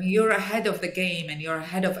way. I mean, you're ahead of the game and you're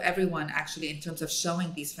ahead of everyone actually in terms of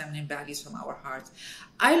showing these feminine values from our hearts.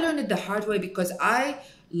 I learned it the hard way because I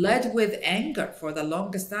led with anger for the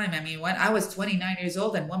longest time. I mean, when I was 29 years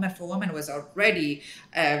old and Women for Women was already,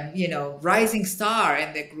 rising star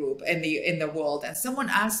in the group, in the world. And someone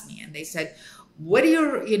asked me and they said, what are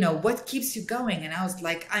your, what keeps you going? And I was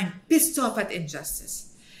like, I'm pissed off at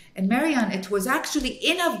injustice. And Marianne, it was actually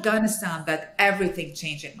in Afghanistan that everything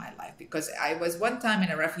changed in my life, because I was one time in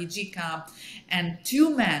a refugee camp and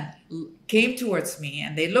two men came towards me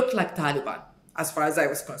and they looked like Taliban. As far as I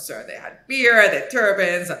was concerned, they had beard, their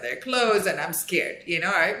turbans, and their clothes, and I'm scared.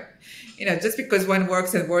 Just because one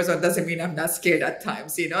works in war zone doesn't mean I'm not scared at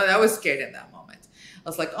times. I was scared in that moment. I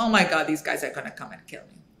was like, oh my God, these guys are gonna come and kill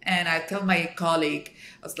me. And I tell my colleague,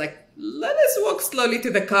 I was like, let us walk slowly to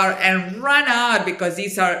the car and run out, because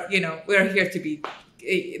these are, they're here to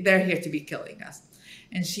be killing us.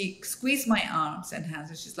 And she squeezed my arms and hands,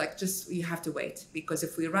 and she's like, you have to wait, because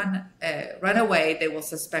if we run away, they will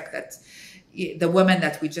suspect that the women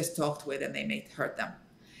that we just talked with, and they may hurt them.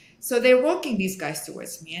 So they're walking these guys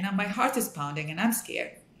towards me, and my heart is pounding and I'm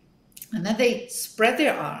scared. And then they spread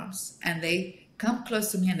their arms and they come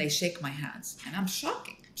close to me and they shake my hands, and I'm shocked.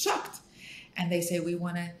 And they say, we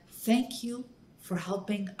want to thank you for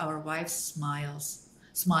helping our wives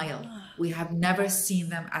smile. We have never seen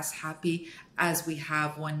them as happy as we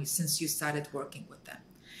have since you started working with them.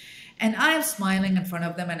 And I am smiling in front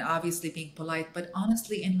of them and obviously being polite, but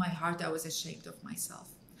honestly, in my heart, I was ashamed of myself.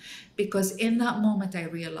 Because in that moment, I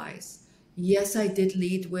realized, yes, I did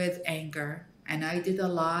lead with anger, and I did a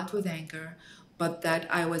lot with anger, but that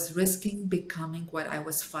I was risking becoming what I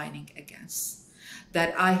was fighting against.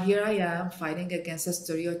 That here I am fighting against a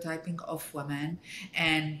stereotyping of women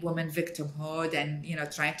and women victimhood, and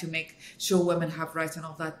trying to make sure women have rights and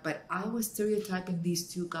all that. But I was stereotyping these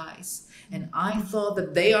two guys, and I thought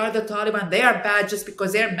that they are the Taliban. They are bad just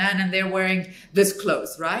because they're men and they're wearing this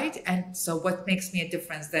clothes, right? And so, what makes me a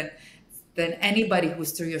difference than anybody who's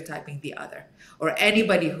stereotyping the other, or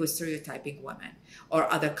anybody who's stereotyping women or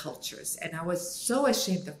other cultures? And I was so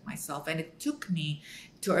ashamed of myself, and it took me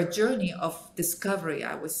to a journey of discovery,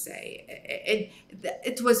 I would say.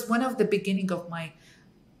 It was one of the beginning of my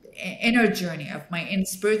inner journey, of my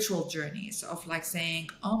spiritual journeys, of like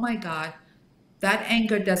saying, oh my God, that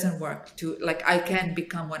anger doesn't work. I can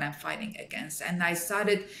become what I'm fighting against. And I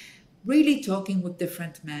started really talking with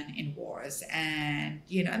different men in wars, and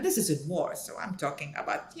and this is in war, so I'm talking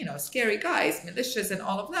about scary guys, militias and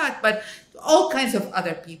all of that, but all kinds of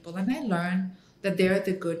other people. And I learned that they're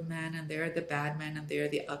the good men and they're the bad men and they're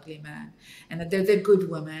the ugly men, and that they're the good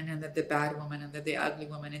women and that the bad woman and that the ugly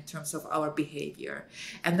woman in terms of our behavior.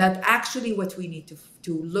 And that actually what we need to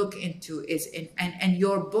look into is and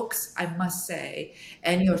your books, I must say,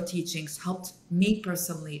 and your teachings helped me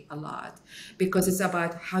personally a lot, because it's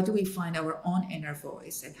about how do we find our own inner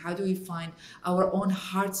voice, and how do we find our own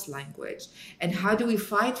heart's language, and how do we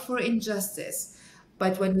fight for injustice.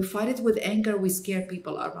 But when we fight it with anger, we scare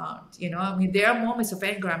people around. I mean, there are moments of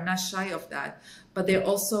anger. I'm not shy of that. But they're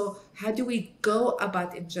also, how do we go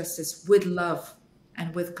about injustice with love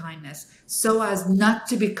and with kindness, so as not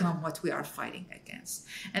to become what we are fighting against?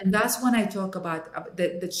 And that's when I talk about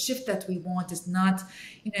the shift that we want is not,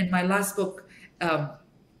 in my last book,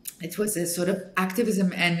 it was a sort of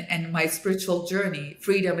activism and my spiritual journey.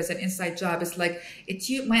 Freedom is an inside job. It's like,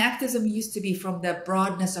 my activism used to be from the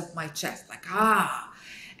broadness of my chest, like,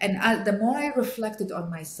 And the more I reflected on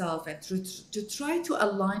myself and to try to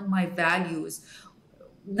align my values,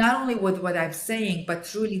 not only with what I'm saying, but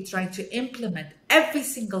truly trying to implement every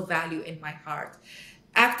single value in my heart,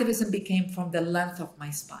 activism became from the length of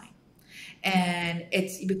my spine. And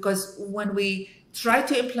it's because when we try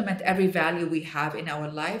to implement every value we have in our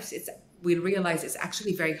lives, we realize it's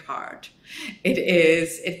actually very hard.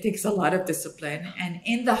 It takes a lot of discipline. And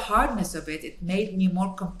in the hardness of it, it made me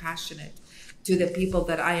more compassionate to the people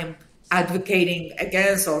that I am advocating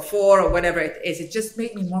against or for, or whatever it is. It just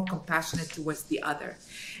made me more compassionate towards the other.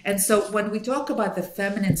 And so when we talk about the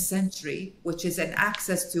feminine century, which is an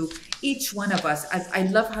access to each one of us, I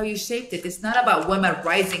love how you shaped it. It's not about women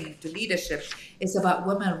rising into leadership. It's about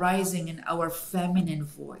women rising in our feminine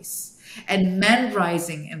voice, and men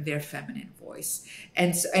rising in their feminine voice.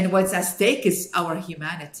 And what's at stake is our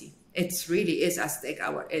humanity. It really is at stake,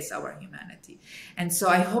 our humanity. And so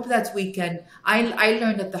I hope that we can, I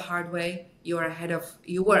learned it the hard way. You were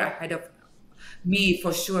ahead of me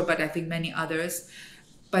for sure, but I think many others.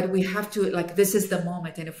 But we have to, this is the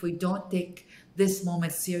moment. And if we don't take this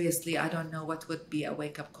moment seriously, I don't know what would be a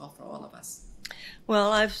wake-up call for all of us.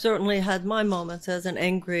 Well, I've certainly had my moments as an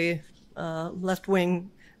angry left-wing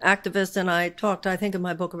activist, and I talked, I think, in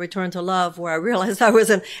my book, A Return to Love, where I realized I was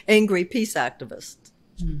an angry peace activist.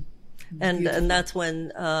 And that's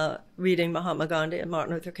when reading Mahatma Gandhi and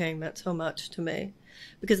Martin Luther King meant so much to me,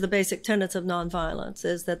 because the basic tenets of nonviolence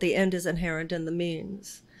is that the end is inherent in the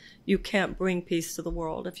means. You can't bring peace to the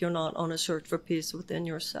world if you're not on a search for peace within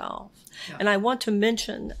yourself. Yeah. And I want to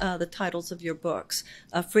mention the titles of your books.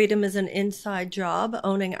 Freedom is an Inside Job,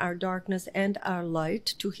 Owning Our Darkness and Our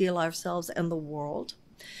Light to Heal Ourselves and the World.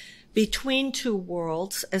 Between Two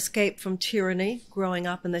Worlds, Escape from Tyranny, Growing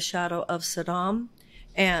Up in the Shadow of Saddam.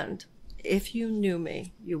 And If You Knew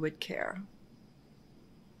Me, You Would Care.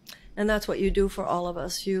 And that's what you do for all of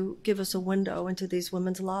us. You give us a window into these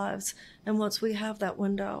women's lives. And once we have that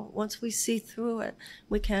window, once we see through it,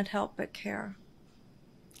 we can't help but care.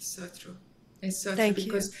 It's so true. It's so Thank true,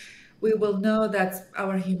 you. because we will know that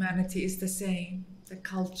our humanity is the same. The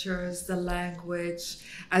cultures, the language,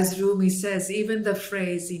 as Rumi says, even the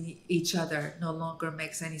phrase in each other no longer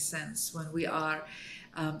makes any sense when we are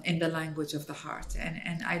in the language of the heart.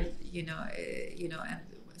 And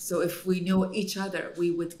so if we know each other, we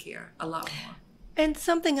would care a lot more. And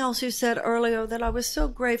something else you said earlier that I was so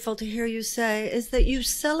grateful to hear you say is that you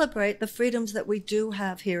celebrate the freedoms that we do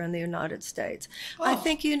have here in the United States. Oh. I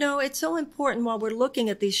think, it's so important while we're looking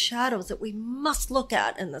at these shadows that we must look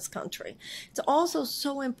at in this country. It's also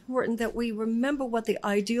so important that we remember what the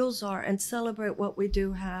ideals are and celebrate what we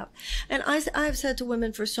do have. And I've said to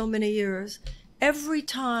women for so many years, every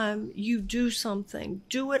time you do something,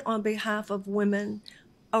 do it on behalf of women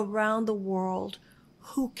around the world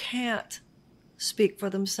who can't speak for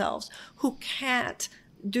themselves, who can't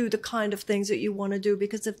do the kind of things that you want to do,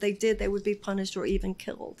 because if they did, they would be punished or even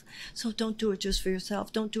killed. So don't do it just for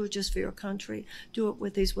yourself. Don't do it just for your country. Do it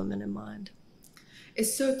with these women in mind.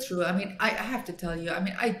 It's so true. I mean, I have to tell you,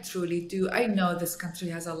 I truly do. I know this country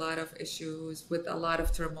has a lot of issues with a lot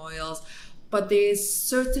of turmoils, but there's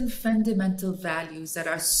certain fundamental values that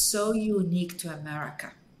are so unique to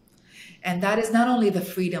America. And that is not only the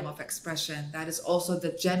freedom of expression, that is also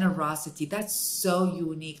the generosity. That's so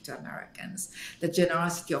unique to Americans. The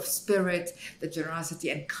generosity of spirit, the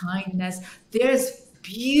generosity and kindness. There's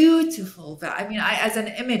beautiful, as an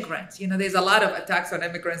immigrant, there's a lot of attacks on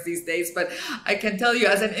immigrants these days, but I can tell you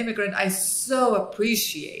as an immigrant, I so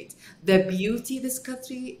appreciate the beauty this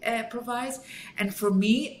country provides. And for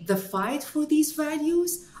me, the fight for these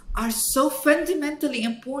values are so fundamentally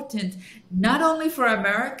important, not only for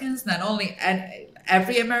Americans, not only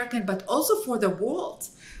every American, but also for the world.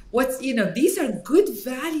 These are good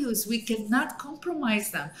values. We cannot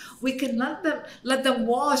compromise them. We cannot let them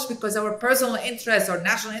wash because our personal interest or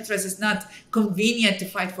national interest is not convenient to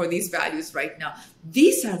fight for these values right now.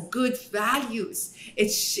 These are good values.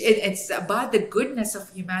 It's about the goodness of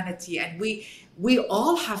humanity, and we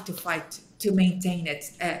all have to fight to maintain it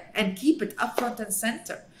and keep it up front and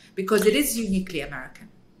center, because it is uniquely American.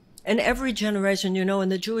 And every generation, in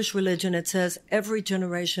the Jewish religion, it says every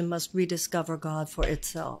generation must rediscover God for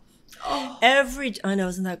itself. Oh. I know,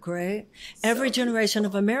 isn't that great? Every generation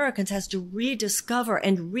of Americans has to rediscover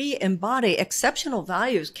and re-embody exceptional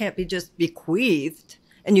values. Can't be just bequeathed.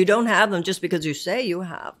 And you don't have them just because you say you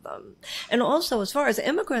have them. And also, as far as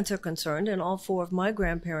immigrants are concerned, and all four of my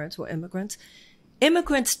grandparents were immigrants,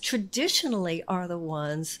 immigrants traditionally are the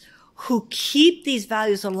ones who keep these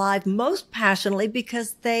values alive most passionately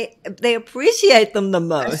because they appreciate them the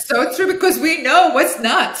most. It's so true, because we know what's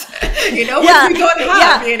not, what we don't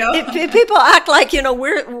have, If people act like,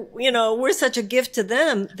 we're such a gift to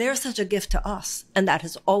them, they're such a gift to us. And that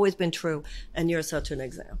has always been true. And you're such an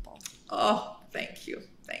example. Oh, thank you.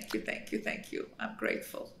 Thank you. Thank you. Thank you. I'm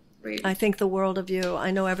grateful. Really. I think the world of you. I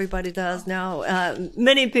know everybody does now.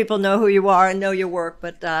 Many people know who you are and know your work,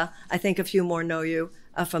 but I think a few more know you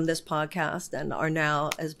from this podcast and are now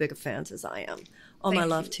as big of fans as I am. All my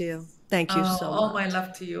love to you. Thank you so much. All my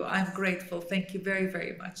love to you. I'm grateful. Thank you very,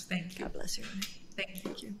 very much. Thank you. God bless you.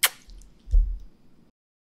 Thank you.